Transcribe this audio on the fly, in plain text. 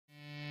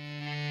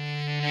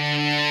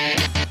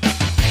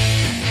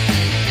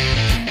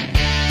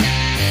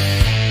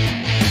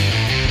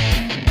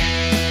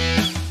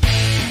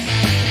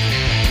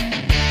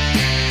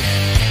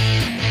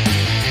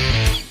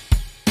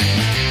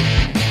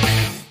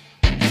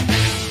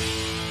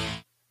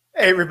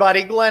Hey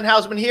everybody, Glenn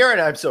Hausman here,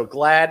 and I'm so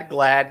glad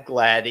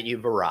that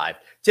you've arrived.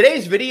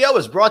 Today's video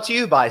is brought to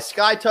you by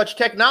SkyTouch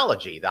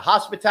Technology, the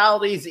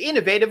hospitality's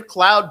innovative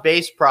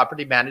cloud-based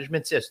property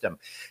management system.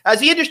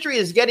 As the industry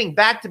is getting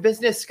back to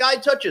business,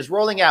 SkyTouch is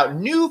rolling out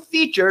new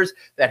features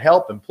that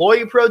help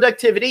employee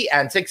productivity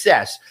and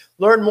success.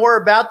 Learn more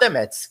about them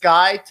at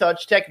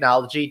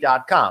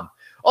skytouchtechnology.com.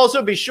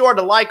 Also, be sure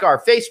to like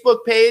our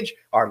Facebook page,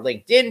 our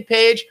LinkedIn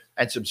page,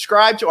 and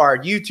subscribe to our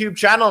YouTube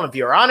channel. And if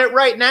you're on it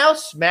right now,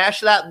 smash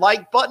that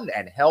like button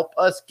and help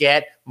us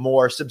get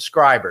more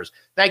subscribers.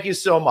 Thank you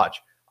so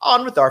much.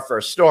 On with our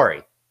first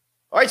story.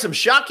 All right, some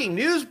shocking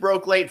news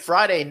broke late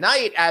Friday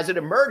night as it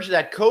emerged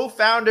that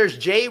co-founders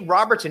Jay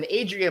Roberts and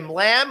Adrian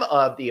Lamb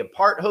of the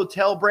apart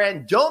hotel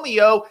brand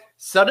Domio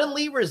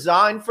suddenly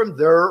resigned from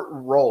their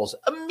roles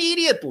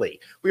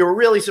immediately. We were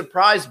really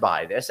surprised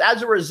by this.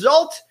 As a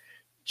result,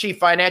 Chief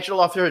Financial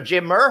Officer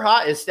Jim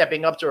Murha is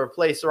stepping up to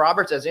replace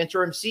Roberts as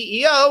interim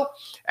CEO,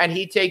 and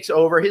he takes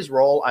over his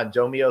role on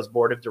Domio's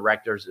board of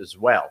directors as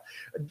well.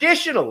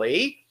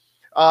 Additionally,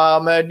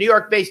 New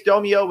York-based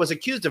Domio was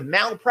accused of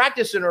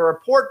malpractice in a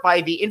report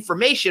by The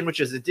Information, which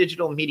is a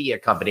digital media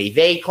company.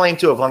 They claim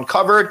to have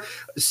uncovered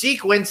a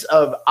sequence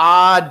of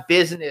odd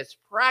business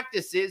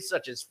practices,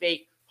 such as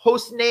fake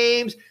host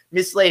names,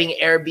 misleading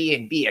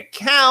Airbnb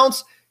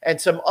accounts, and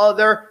some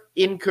other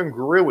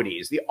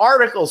incongruities. The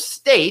article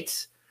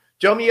states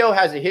Domio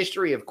has a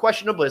history of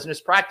questionable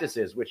business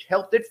practices, which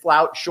helped it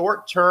flout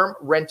short-term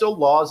rental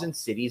laws in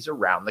cities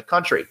around the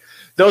country.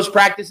 Those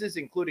practices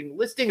including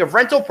listing of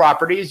rental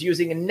properties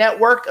using a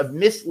network of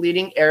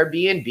misleading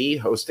Airbnb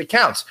host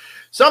accounts,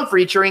 some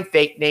featuring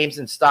fake names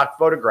and stock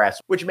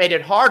photographs, which made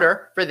it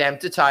harder for them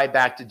to tie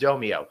back to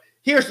Domio.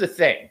 Here's the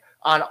thing.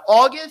 On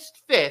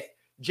August 5th,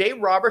 Jay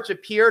Roberts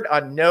appeared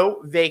on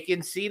No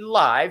Vacancy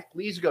Live.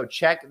 Please go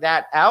check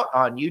that out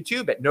on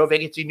YouTube at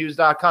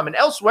novacancynews.com and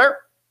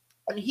elsewhere.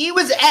 And he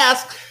was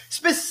asked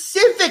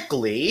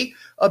specifically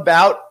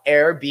about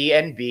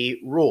Airbnb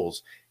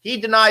rules.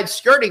 He denied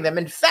skirting them.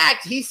 In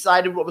fact, he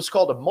cited what was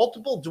called a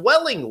multiple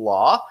dwelling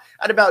law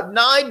at about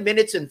 9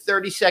 minutes and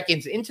 30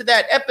 seconds into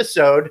that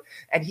episode,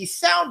 and he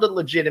sounded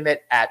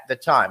legitimate at the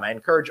time. I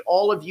encourage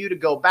all of you to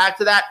go back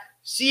to that,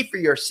 see for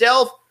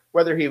yourself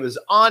whether he was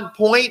on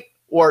point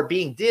or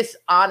being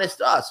dishonest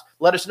to us.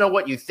 Let us know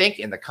what you think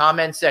in the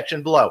comment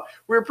section below.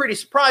 We were pretty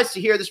surprised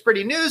to hear this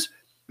pretty news.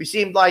 He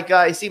seemed like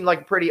a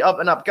pretty up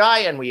and up guy,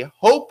 and we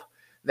hope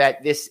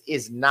that this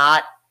is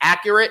not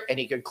accurate and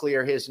he could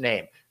clear his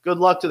name. Good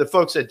luck to the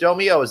folks at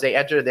Domio as they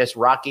enter this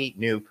rocky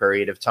new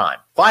period of time.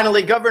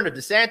 Finally, Governor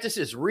DeSantis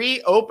is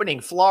reopening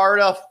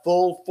Florida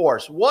full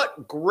force.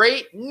 What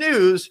great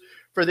news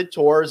for the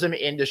tourism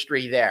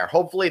industry there.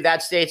 Hopefully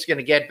that state's going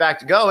to get back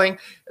to going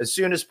as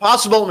soon as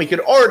possible. And we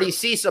could already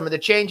see some of the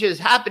changes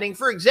happening,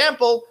 for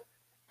example,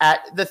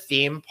 at the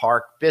theme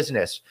park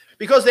business.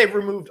 Because they've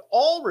removed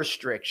all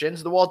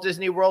restrictions, the Walt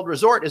Disney World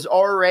Resort is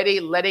already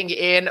letting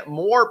in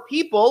more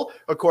people,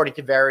 according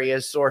to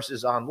various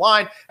sources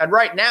online. And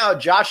right now,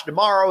 Josh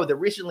D'Amaro, the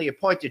recently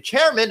appointed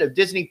chairman of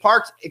Disney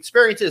Parks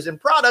Experiences and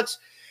Products,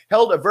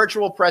 held a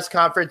virtual press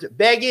conference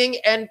begging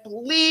and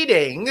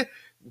pleading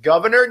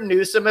Governor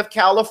Newsom of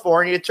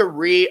California to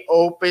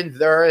reopen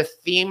their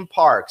theme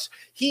parks.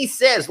 He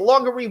says the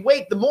longer we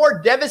wait, the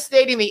more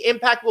devastating the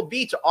impact will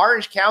be to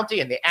Orange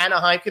County and the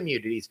Anaheim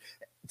communities.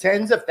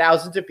 Tens of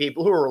thousands of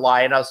people who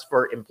rely on us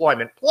for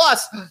employment.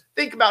 Plus,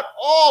 think about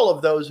all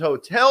of those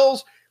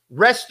hotels,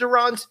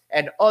 restaurants,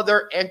 and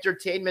other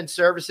entertainment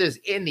services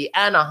in the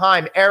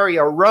Anaheim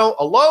area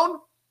alone.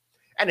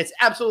 And it's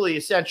absolutely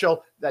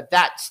essential that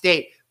that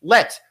state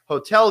lets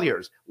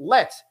hoteliers,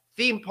 lets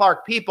theme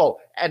park people,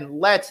 and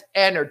let's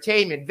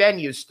entertainment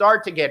venues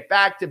start to get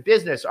back to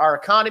business. Our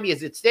economy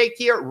is at stake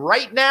here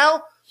right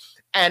now,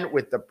 and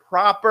with the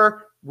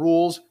proper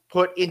rules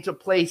put into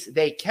place,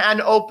 they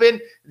can open,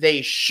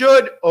 they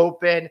should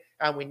open,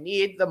 and we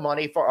need the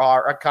money for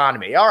our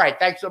economy. All right,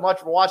 thanks so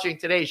much for watching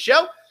today's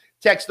show.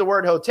 Text the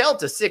word hotel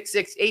to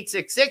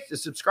 66866 to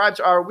subscribe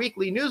to our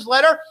weekly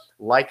newsletter,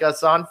 like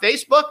us on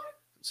Facebook,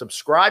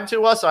 subscribe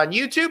to us on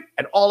YouTube,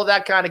 and all of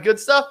that kind of good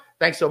stuff.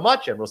 Thanks so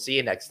much, and we'll see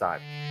you next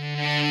time.